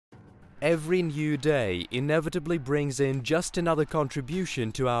Every new day inevitably brings in just another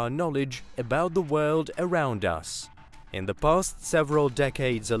contribution to our knowledge about the world around us. In the past several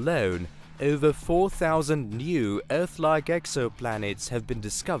decades alone, over 4,000 new Earth-like exoplanets have been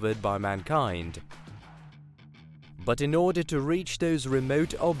discovered by mankind. But in order to reach those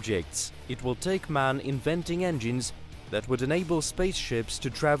remote objects, it will take man inventing engines that would enable spaceships to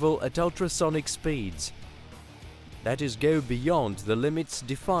travel at ultrasonic speeds. That is, go beyond the limits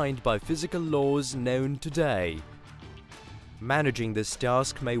defined by physical laws known today. Managing this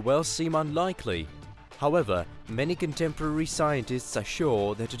task may well seem unlikely. However, many contemporary scientists are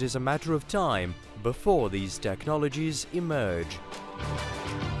sure that it is a matter of time before these technologies emerge.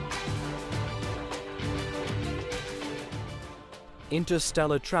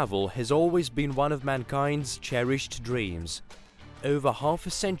 Interstellar travel has always been one of mankind's cherished dreams. Over half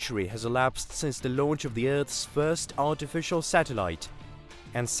a century has elapsed since the launch of the Earth's first artificial satellite,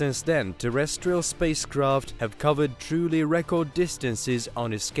 and since then terrestrial spacecraft have covered truly record distances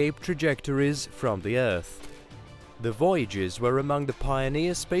on escape trajectories from the Earth. The Voyagers were among the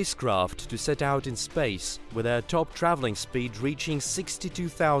pioneer spacecraft to set out in space, with their top traveling speed reaching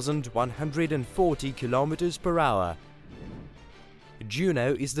 62,140 km per hour.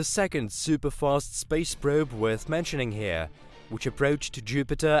 Juno is the second superfast space probe worth mentioning here, which approached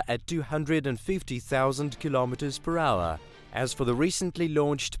Jupiter at 250,000 km per hour. As for the recently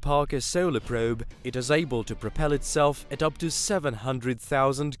launched Parker Solar Probe, it is able to propel itself at up to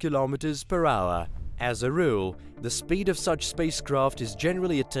 700,000 km per hour. As a rule, the speed of such spacecraft is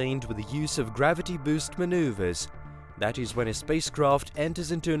generally attained with the use of gravity boost maneuvers. That is, when a spacecraft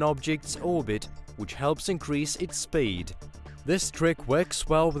enters into an object's orbit, which helps increase its speed. This trick works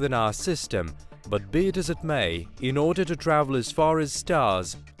well within our system, but be it as it may, in order to travel as far as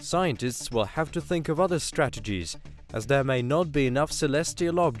stars, scientists will have to think of other strategies, as there may not be enough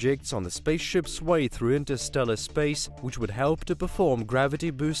celestial objects on the spaceship's way through interstellar space which would help to perform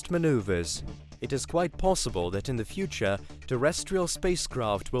gravity boost maneuvers. It is quite possible that in the future, terrestrial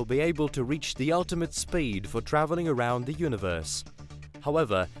spacecraft will be able to reach the ultimate speed for traveling around the universe.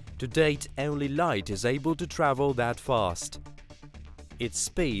 However, to date, only light is able to travel that fast. Its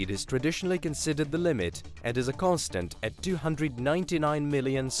speed is traditionally considered the limit and is a constant at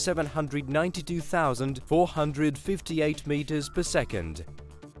 299,792,458 meters per second.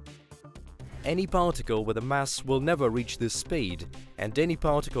 Any particle with a mass will never reach this speed, and any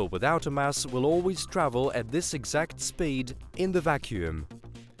particle without a mass will always travel at this exact speed in the vacuum.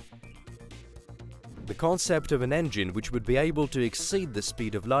 The concept of an engine which would be able to exceed the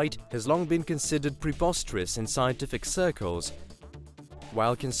speed of light has long been considered preposterous in scientific circles,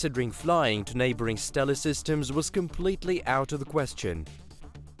 while considering flying to neighboring stellar systems was completely out of the question.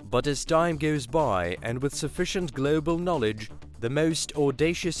 But as time goes by, and with sufficient global knowledge, the most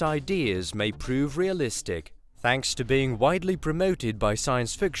audacious ideas may prove realistic. Thanks to being widely promoted by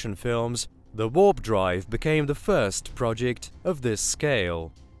science fiction films, the warp drive became the first project of this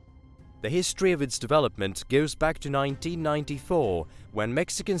scale. The history of its development goes back to 1994, when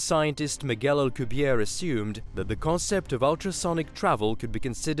Mexican scientist Miguel Alcubierre assumed that the concept of ultrasonic travel could be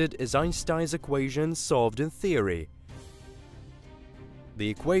considered as Einstein's equation solved in theory. The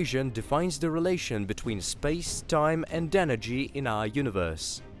equation defines the relation between space, time, and energy in our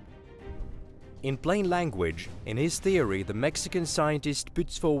universe. In plain language, in his theory, the Mexican scientist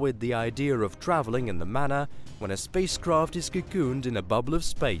puts forward the idea of traveling in the manner when a spacecraft is cocooned in a bubble of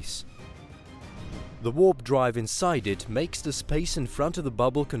space. The warp drive inside it makes the space in front of the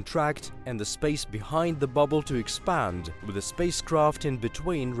bubble contract and the space behind the bubble to expand, with the spacecraft in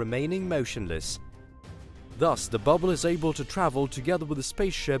between remaining motionless. Thus, the bubble is able to travel together with the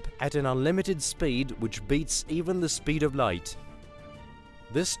spaceship at an unlimited speed which beats even the speed of light.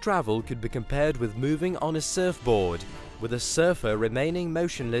 This travel could be compared with moving on a surfboard, with the surfer remaining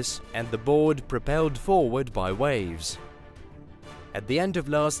motionless and the board propelled forward by waves. At the end of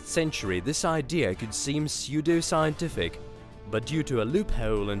last century, this idea could seem pseudo-scientific, but due to a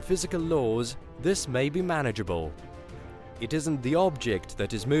loophole in physical laws, this may be manageable. It isn't the object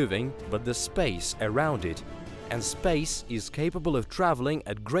that is moving, but the space around it, and space is capable of traveling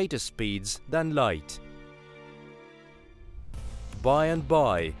at greater speeds than light. By and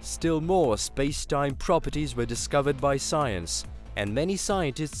by, still more space-time properties were discovered by science, and many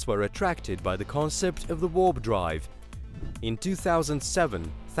scientists were attracted by the concept of the warp drive. In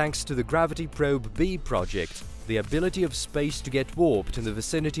 2007, thanks to the Gravity Probe B project, the ability of space to get warped in the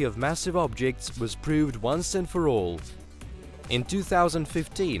vicinity of massive objects was proved once and for all. In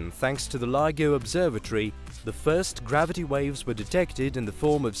 2015, thanks to the LIGO Observatory, the first gravity waves were detected in the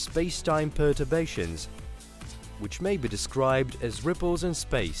form of space-time perturbations, which may be described as ripples in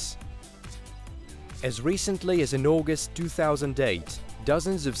space. As recently as in August 2008,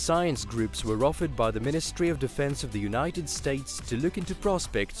 dozens of science groups were offered by the Ministry of Defense of the United States to look into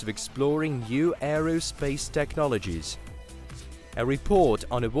prospects of exploring new aerospace technologies. A report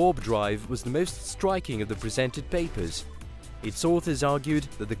on a warp drive was the most striking of the presented papers. Its authors argued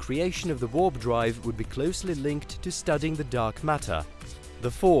that the creation of the warp drive would be closely linked to studying the dark matter,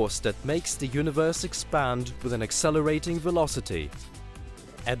 the force that makes the universe expand with an accelerating velocity.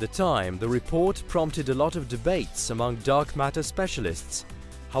 At the time, the report prompted a lot of debates among dark matter specialists.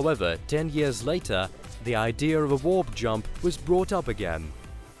 However, 10 years later, the idea of a warp jump was brought up again.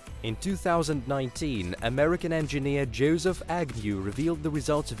 In 2019, American engineer Joseph Agnew revealed the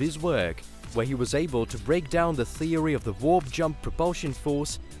results of his work, where he was able to break down the theory of the warp jump propulsion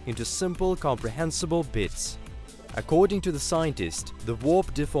force into simple, comprehensible bits. According to the scientist, the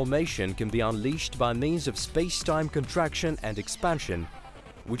warp deformation can be unleashed by means of space-time contraction and expansion,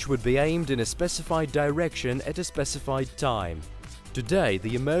 which would be aimed in a specified direction at a specified time. Today,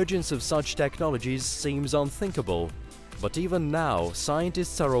 the emergence of such technologies seems unthinkable, but even now,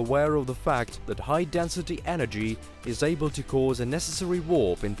 scientists are aware of the fact that high-density energy is able to cause a necessary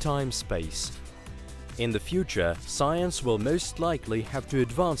warp in time-space. In the future, science will most likely have to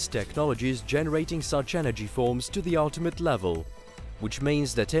advance technologies generating such energy forms to the ultimate level, which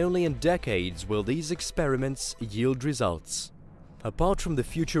means that only in decades will these experiments yield results. Apart from the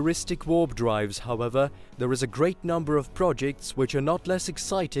futuristic warp drives, however, there is a great number of projects which are not less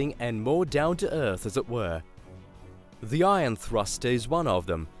exciting and more down-to-earth, as it were. The ion thruster is one of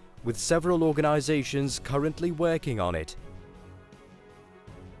them, with several organizations currently working on it.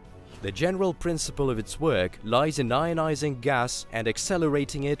 The general principle of its work lies in ionizing gas and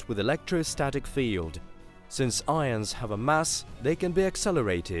accelerating it with electrostatic field. Since ions have a mass, they can be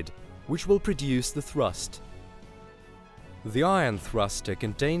accelerated, which will produce the thrust. The ion thruster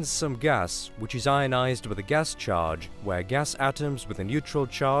contains some gas which is ionized with a gas charge, where gas atoms with a neutral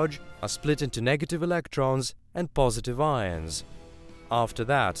charge are split into negative electrons and positive ions. After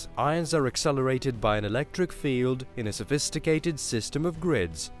that, ions are accelerated by an electric field in a sophisticated system of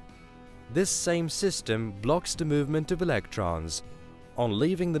grids. This same system blocks the movement of electrons. On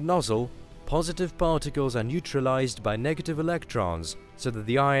leaving the nozzle, positive particles are neutralized by negative electrons so that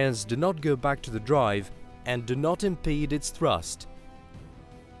the ions do not go back to the drive and do not impede its thrust.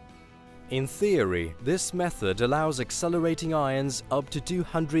 In theory, this method allows accelerating ions up to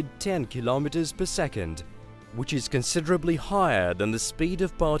 210 km per second, which is considerably higher than the speed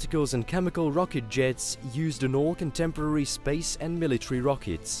of particles in chemical rocket jets used in all contemporary space and military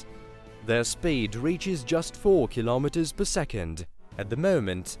rockets. Their speed reaches just 4 km per second. At the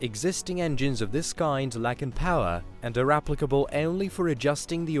moment, existing engines of this kind lack in power and are applicable only for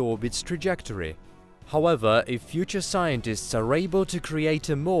adjusting the orbit's trajectory. However, if future scientists are able to create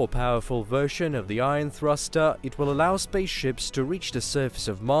a more powerful version of the ion thruster, it will allow spaceships to reach the surface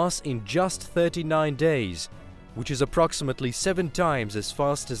of Mars in just 39 days, which is approximately 7 times as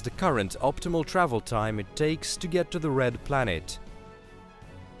fast as the current optimal travel time it takes to get to the red planet.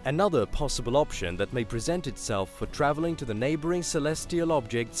 Another possible option that may present itself for traveling to the neighboring celestial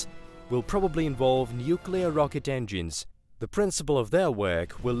objects will probably involve nuclear rocket engines. The principle of their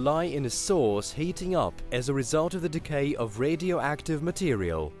work will lie in a source heating up as a result of the decay of radioactive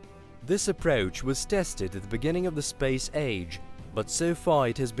material. This approach was tested at the beginning of the space age, but so far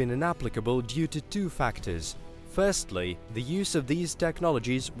it has been inapplicable due to 2 factors. Firstly, the use of these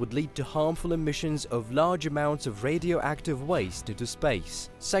technologies would lead to harmful emissions of large amounts of radioactive waste into space.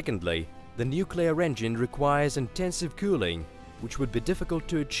 Secondly, the nuclear engine requires intensive cooling, which would be difficult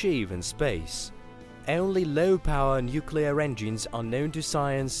to achieve in space. Only low-power nuclear engines are known to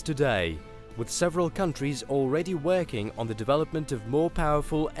science today, with several countries already working on the development of more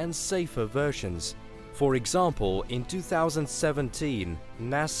powerful and safer versions. For example, in 2017,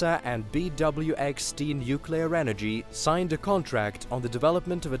 NASA and BWXT Nuclear Energy signed a contract on the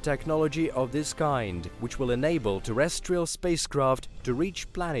development of a technology of this kind, which will enable terrestrial spacecraft to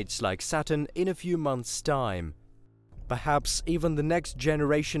reach planets like Saturn in a few months' time. Perhaps even the next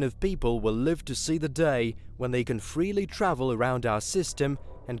generation of people will live to see the day when they can freely travel around our system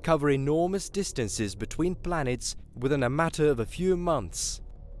and cover enormous distances between planets within a matter of a few months.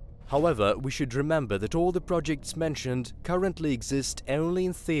 However, we should remember that all the projects mentioned currently exist only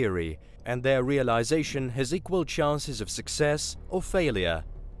in theory, and their realization has equal chances of success or failure.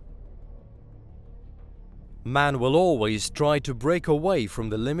 Man will always try to break away from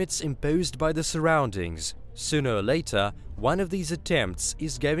the limits imposed by the surroundings. Sooner or later, one of these attempts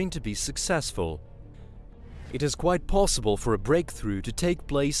is going to be successful. It is quite possible for a breakthrough to take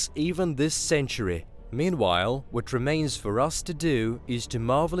place even this century. Meanwhile, what remains for us to do is to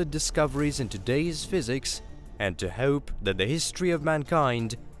marvel at discoveries in today's physics and to hope that the history of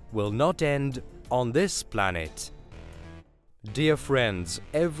mankind will not end on this planet. Dear friends,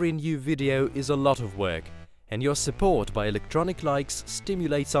 every new video is a lot of work, and your support by electronic likes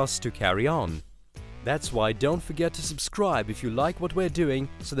stimulates us to carry on. That's why don't forget to subscribe if you like what we're doing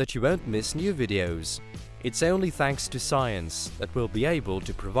so that you won't miss new videos. It's only thanks to science that we'll be able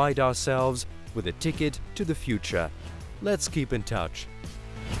to provide ourselves with a ticket to the future. Let's keep in touch.